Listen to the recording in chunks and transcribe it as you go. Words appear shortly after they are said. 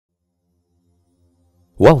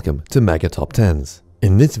Welcome to Mega Top 10s.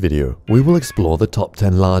 In this video, we will explore the top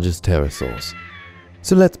 10 largest pterosaurs.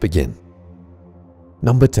 So let's begin.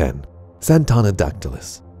 Number 10.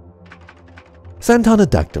 Santanadactylus.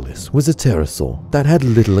 Santanadactylus was a pterosaur that had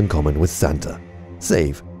little in common with Santa,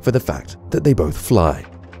 save for the fact that they both fly.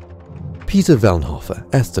 Peter Velnhofer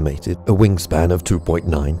estimated a wingspan of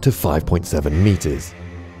 2.9 to 5.7 meters.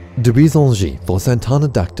 De Bisongy for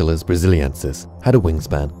Santanadactylus brasiliensis had a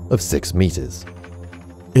wingspan of 6 meters.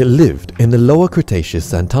 It lived in the Lower Cretaceous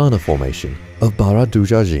Santana Formation of Barra do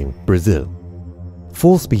Jardim, Brazil.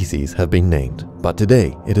 4 species have been named, but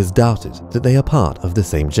today it is doubted that they are part of the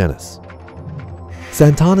same genus.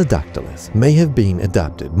 Santanadactylus may have been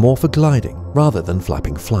adapted more for gliding rather than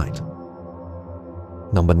flapping flight.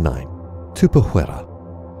 Number 9. Tupahuera.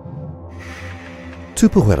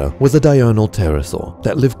 Tupahuera was a diurnal pterosaur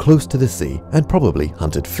that lived close to the sea and probably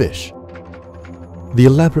hunted fish. The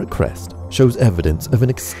elaborate crest shows evidence of an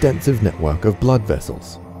extensive network of blood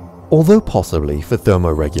vessels. Although possibly for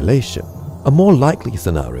thermoregulation, a more likely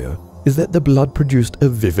scenario is that the blood produced a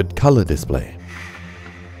vivid color display.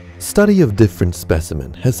 Study of different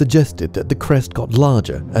specimens has suggested that the crest got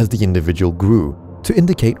larger as the individual grew to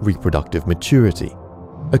indicate reproductive maturity,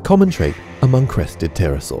 a common trait among crested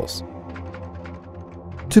pterosaurs.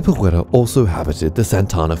 Tupahuera also habited the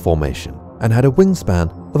Santana Formation and had a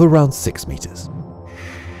wingspan of around 6 meters.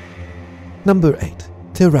 Number 8.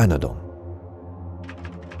 Pteranodon.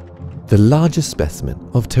 The largest specimen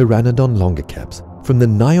of Pteranodon longiceps from the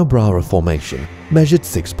Niobrara Formation measured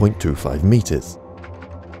 6.25 meters.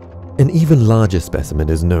 An even larger specimen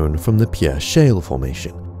is known from the Pierre Shale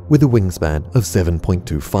Formation with a wingspan of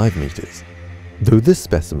 7.25 meters, though this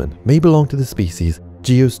specimen may belong to the species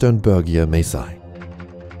Geosternbergia maesai.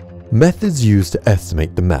 Methods used to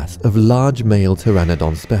estimate the mass of large male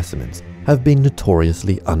Pteranodon specimens have been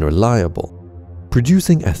notoriously unreliable,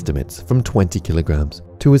 producing estimates from 20 kilograms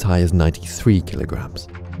to as high as 93 kilograms.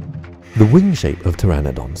 The wing shape of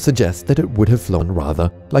Pteranodon suggests that it would have flown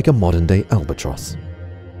rather like a modern-day albatross.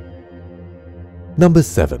 Number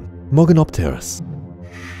 7. Mogonopterus.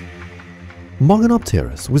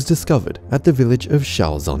 Mogonopterus was discovered at the village of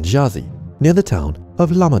Shaozonjiazi, near the town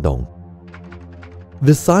of Lamadong.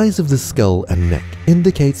 The size of the skull and neck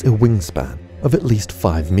indicates a wingspan of at least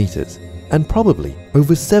 5 meters, and probably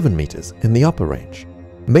over 7 meters in the upper range,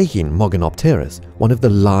 making Mogonopterus one of the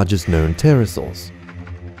largest known pterosaurs.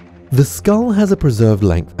 The skull has a preserved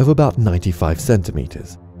length of about 95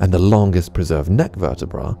 centimeters, and the longest preserved neck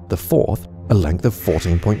vertebra, the fourth, a length of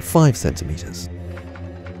 14.5 centimeters.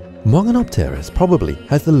 Mogonopterus probably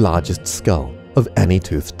has the largest skull of any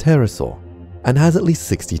toothed pterosaur, and has at least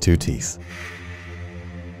 62 teeth.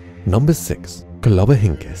 Number 6.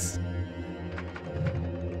 Coloborhynchus.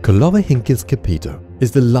 Coloborhynchus capito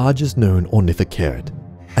is the largest known ornithocarid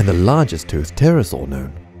and the largest toothed pterosaur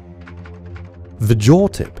known. The jaw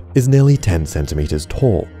tip is nearly 10 centimeters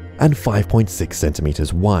tall and 5.6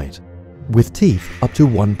 centimeters wide, with teeth up to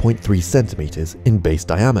 1.3 centimeters in base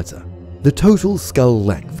diameter. The total skull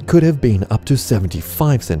length could have been up to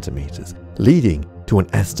 75 centimeters, leading to an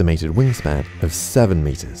estimated wingspan of 7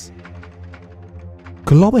 meters.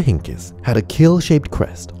 Coloborhynchus had a keel-shaped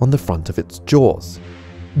crest on the front of its jaws,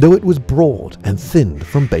 though it was broad and thinned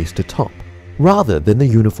from base to top, rather than the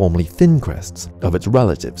uniformly thin crests of its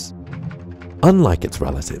relatives. Unlike its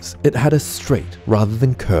relatives, it had a straight rather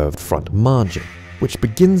than curved front margin, which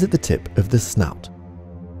begins at the tip of the snout.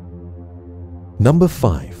 Number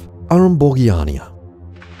 5. Aremborgiania.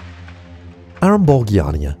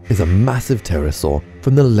 Aremborgiania is a massive pterosaur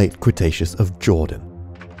from the late Cretaceous of Jordan.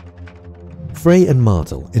 Frey and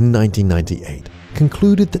Martel in 1998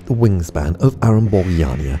 concluded that the wingspan of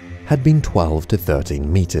Aremborgiania had been 12 to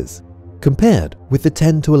 13 meters, compared with the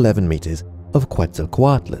 10 to 11 meters of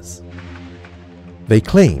Quetzalcoatlus. They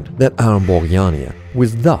claimed that Aremborgiania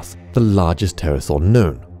was thus the largest pterosaur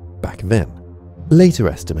known back then. Later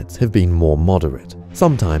estimates have been more moderate,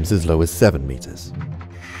 sometimes as low as 7 meters.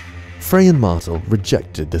 Frey and Martel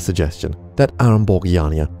rejected the suggestion that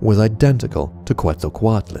Aremborgiania was identical to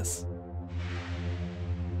Quetzalcoatlus.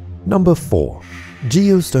 Number 4.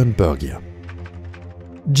 Geosternbergia.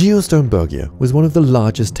 Geosternbergia was one of the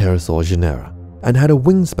largest pterosaur genera and had a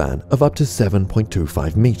wingspan of up to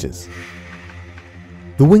 7.25 meters.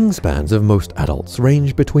 The wingspans of most adults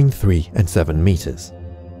range between 3 and 7 meters.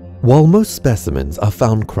 While most specimens are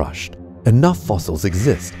found crushed, enough fossils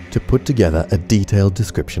exist to put together a detailed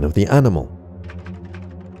description of the animal.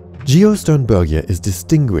 Geosternbergia is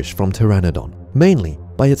distinguished from Pteranodon mainly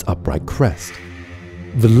by its upright crest.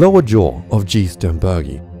 The lower jaw of G.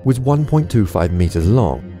 sternbergi was 1.25 meters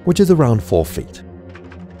long, which is around 4 feet.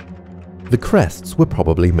 The crests were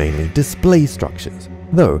probably mainly display structures,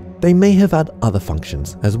 though they may have had other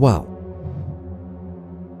functions as well.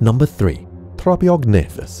 Number 3.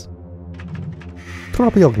 Thropiognathes.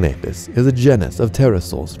 Thropiognathes is a genus of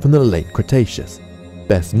pterosaurs from the late Cretaceous,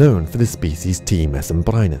 best known for the species T.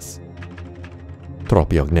 mesembrinus.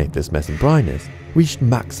 Thropiognathes mesembrinus reached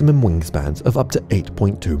maximum wingspans of up to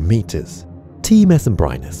 8.2 meters. T.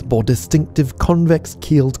 mesembrinus bore distinctive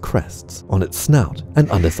convex-keeled crests on its snout and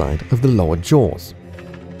underside of the lower jaws.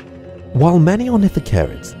 While many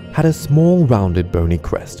ornithocarids had a small rounded bony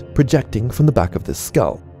crest projecting from the back of the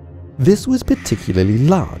skull, this was particularly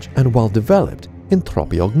large and well developed in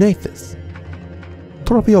Thropiognathes.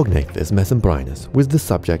 Thropiognathes mesembrinus was the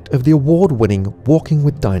subject of the award-winning Walking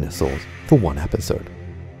with Dinosaurs for one episode.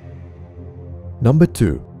 Number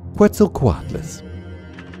 2. Quetzalcoatlus.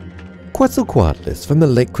 Quetzalcoatlus from the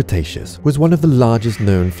late Cretaceous was one of the largest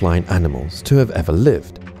known flying animals to have ever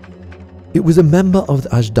lived. It was a member of the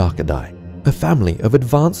Ajdarchidae, a family of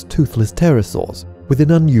advanced toothless pterosaurs with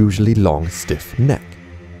an unusually long, stiff neck.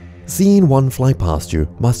 Seeing one fly past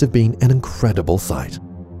you must have been an incredible sight.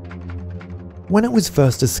 When it was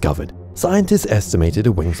first discovered, scientists estimated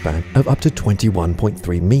a wingspan of up to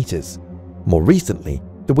 21.3 meters. More recently,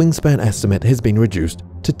 the wingspan estimate has been reduced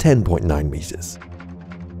to 10.9 meters.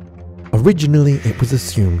 Originally, it was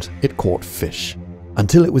assumed it caught fish,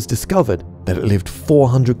 until it was discovered that it lived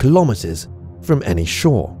 400 kilometers from any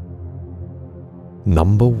shore.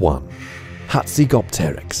 Number 1.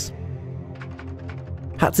 Hatzegopteryx.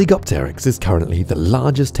 Hatzegopteryx is currently the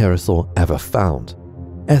largest pterosaur ever found.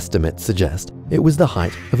 Estimates suggest it was the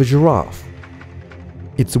height of a giraffe.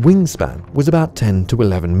 Its wingspan was about 10 to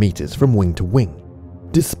 11 meters from wing to wing.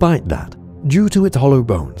 Despite that, due to its hollow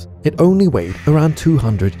bones, it only weighed around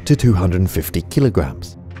 200 to 250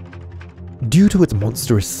 kilograms. Due to its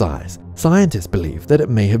monstrous size, scientists believe that it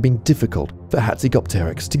may have been difficult for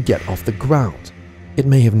Hatzegopteryx to get off the ground. It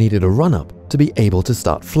may have needed a run-up to be able to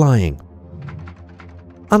start flying.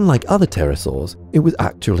 Unlike other pterosaurs, it was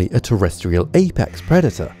actually a terrestrial apex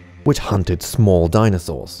predator, which hunted small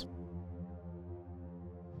dinosaurs.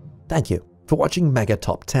 Thank you for watching Mega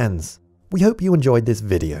Top 10s. We hope you enjoyed this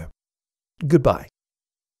video. Goodbye.